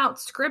all throughout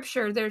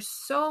scripture, there's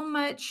so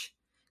much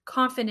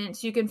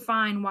confidence you can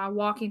find while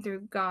walking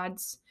through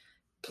God's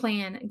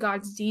plan,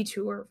 God's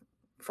detour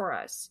for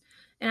us.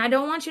 And I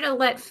don't want you to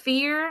let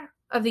fear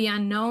of the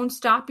unknown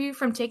stop you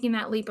from taking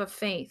that leap of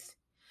faith.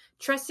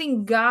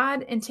 Trusting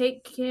God and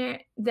take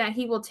care that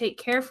he will take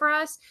care for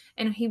us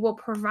and he will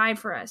provide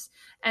for us,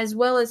 as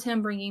well as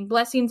him bringing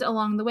blessings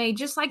along the way,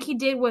 just like he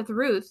did with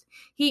Ruth.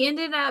 He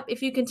ended up,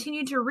 if you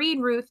continue to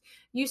read Ruth,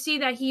 you see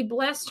that he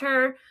blessed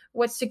her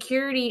with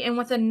security and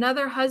with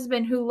another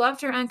husband who loved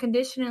her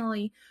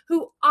unconditionally,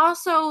 who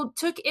also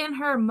took in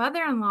her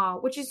mother-in-law,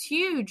 which is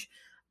huge.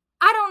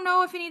 I don't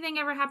know if anything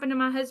ever happened to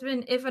my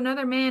husband if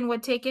another man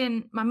would take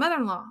in my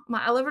mother-in-law.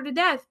 I love her to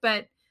death,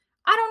 but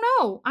I don't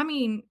know. I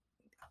mean,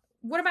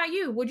 what about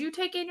you? Would you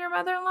take in your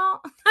mother-in-law?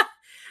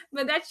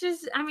 But that's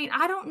just, I mean,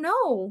 I don't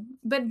know.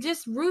 But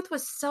just Ruth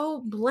was so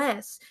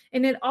blessed.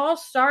 And it all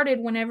started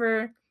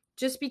whenever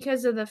just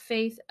because of the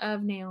faith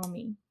of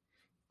Naomi.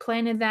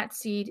 Planted that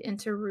seed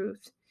into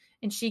Ruth,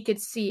 and she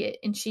could see it,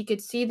 and she could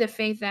see the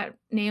faith that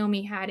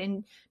Naomi had,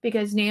 and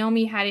because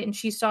Naomi had it and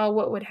she saw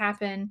what would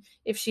happen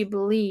if she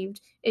believed,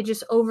 it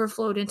just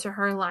overflowed into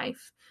her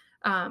life.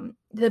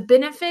 The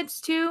benefits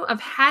too of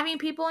having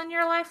people in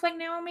your life like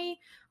Naomi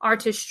are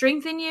to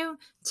strengthen you,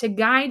 to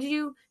guide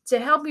you, to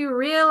help you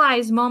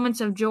realize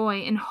moments of joy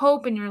and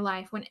hope in your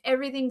life when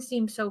everything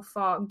seems so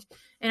fogged.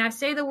 And I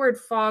say the word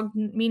fogged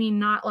meaning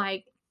not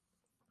like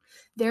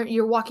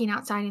you're walking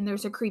outside and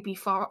there's a creepy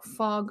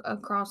fog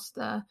across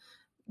the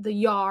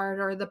yard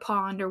or the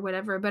pond or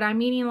whatever, but I'm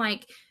meaning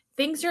like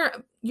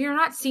you're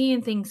not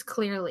seeing things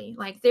clearly.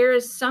 Like there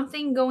is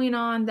something going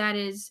on that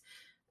is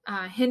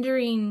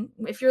hindering.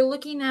 If you're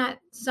looking at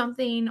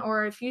something,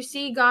 or if you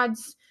see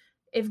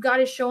if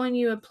God is showing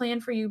you a plan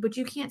for you, but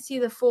you can't see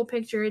the full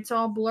picture, it's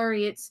all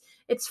blurry,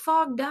 it's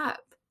fogged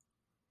up.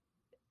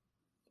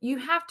 You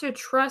have to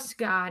trust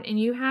God, and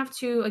you have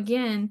to,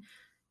 again,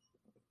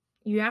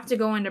 you have to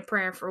go into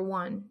prayer for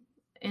one,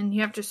 and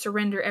you have to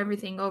surrender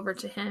everything over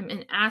to Him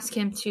and ask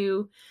Him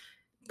to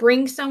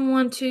bring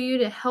someone to you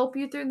to help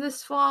you through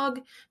this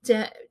fog,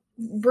 to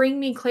bring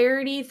me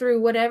clarity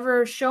through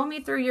whatever. Show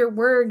me through your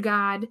word,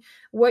 God,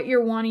 what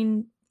you're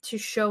wanting to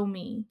show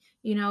me.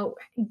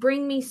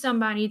 Bring me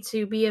somebody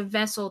to be a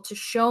vessel to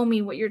show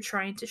me what you're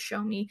trying to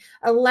show me.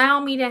 Allow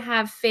me to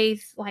have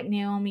faith like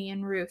Naomi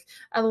and Ruth.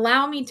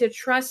 Allow me to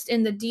trust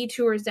in the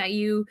detours that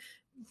you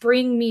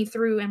bring me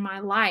through in my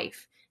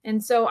life.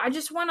 And so I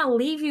just want to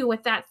leave you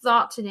with that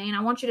thought today, and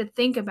I want you to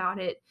think about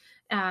it.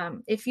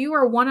 If you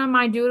are one of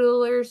my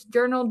journal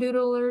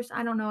doodlers,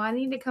 I don't know, I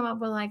need to come up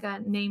with like a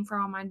name for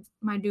all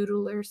my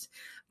doodlers.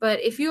 But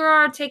if you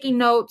are taking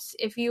notes,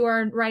 if you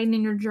are writing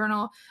in your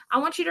journal, I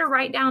want you to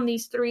write down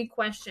these 3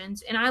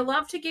 questions. And I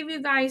love to give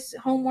you guys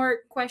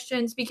homework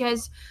questions,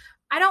 because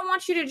I don't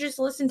want you to just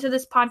listen to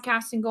this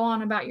podcast and go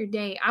on about your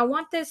day. I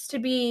want this to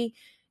be,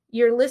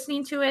 you're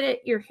listening to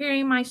it, you're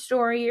hearing my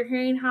story, you're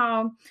hearing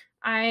how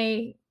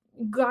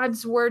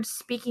God's word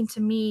speaking to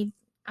me,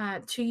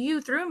 to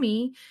you through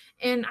me.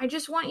 And I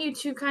just want you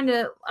to kind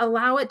of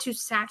allow it to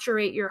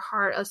saturate your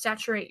heart,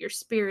 saturate your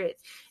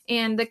spirit.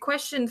 And the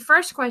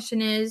first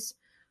question is,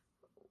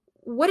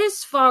 what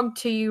is fog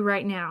to you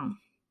right now?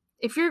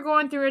 If you're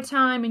going through a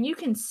time and you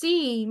can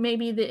see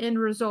maybe the end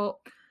result,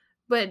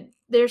 but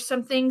there's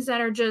some things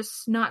that are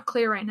just not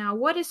clear right now,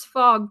 what is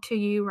fog to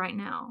you right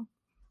now?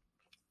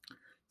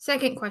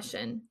 Second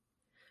question,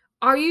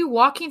 are you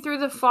walking through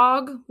the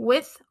fog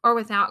with or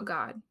without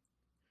God?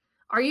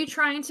 Are you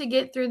trying to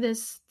get through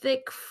this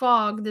thick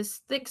fog, this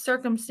thick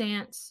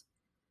circumstance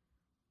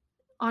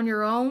on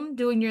your own,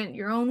 doing it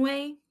your own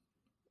way?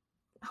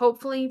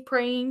 Hopefully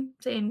praying,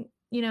 saying,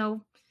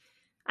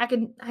 I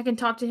can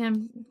talk to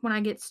Him when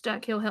I get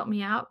stuck. He'll help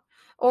me out.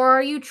 Or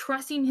are you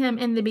trusting Him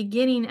in the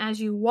beginning as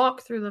you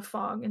walk through the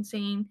fog and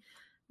saying,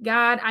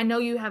 God, I know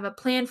you have a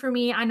plan for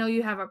me. I know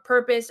you have a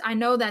purpose. I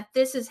know that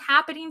this is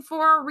happening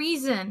for a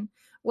reason.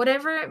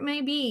 Whatever it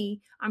may be,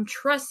 I'm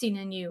trusting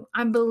in you.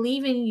 I'm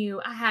believing in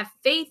you. I have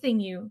faith in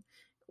you.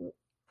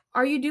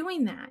 Are you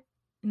doing that?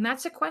 And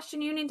that's a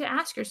question you need to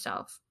ask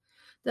yourself.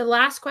 The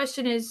last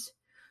question is,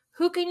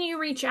 who can you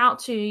reach out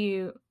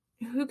to?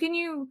 Who can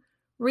you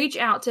reach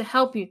out to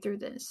help you through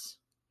this?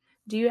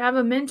 Do you have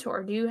a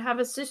mentor? Do you have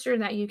a sister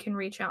that you can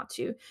reach out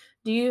to?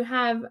 Do you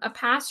have a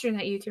pastor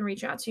that you can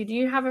reach out to? Do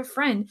you have a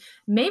friend?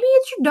 Maybe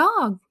it's your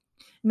dog.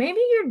 Maybe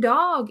your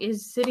dog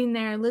is sitting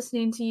there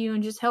listening to you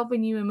and just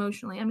helping you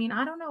emotionally. I mean,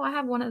 I don't know. I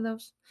have one of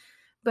those.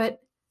 But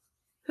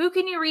who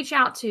can you reach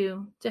out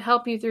to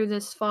help you through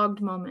this fogged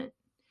moment?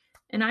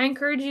 And I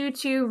encourage you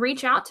to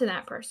reach out to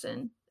that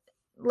person.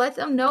 Let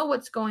them know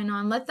what's going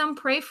on. Let them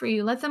pray for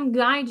you. Let them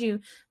guide you.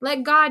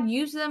 Let God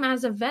use them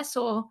as a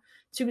vessel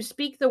to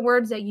speak the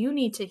words that you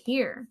need to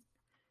hear.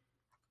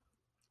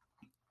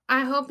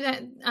 I hope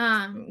that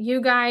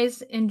you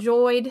guys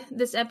enjoyed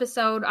this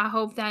episode. I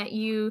hope that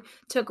you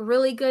took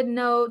really good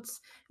notes.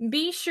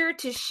 Be sure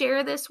to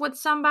share this with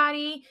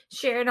somebody.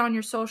 Share it on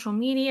your social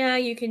media.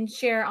 You can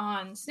share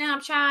on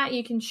Snapchat.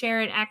 You can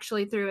share it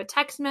actually through a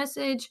text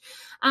message.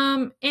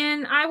 And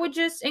I would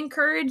just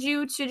encourage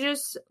you to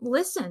just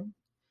listen.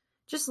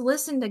 Just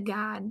listen to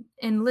God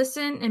and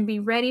listen and be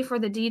ready for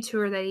the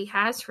detour that He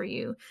has for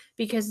you,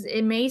 because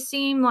it may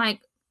seem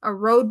like a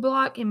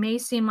roadblock. It may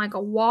seem like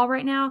a wall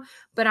right now,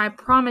 but I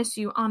promise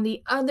you, on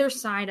the other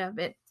side of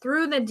it,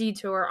 through the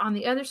detour, on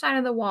the other side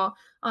of the wall,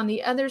 on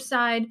the other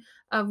side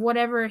of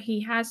whatever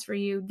He has for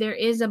you, there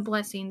is a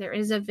blessing, there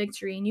is a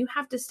victory, and you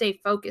have to stay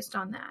focused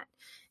on that.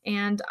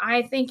 And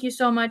I thank you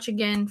so much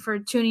again for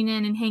tuning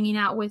in and hanging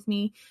out with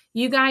me.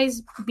 You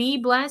guys be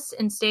blessed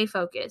and stay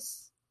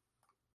focused.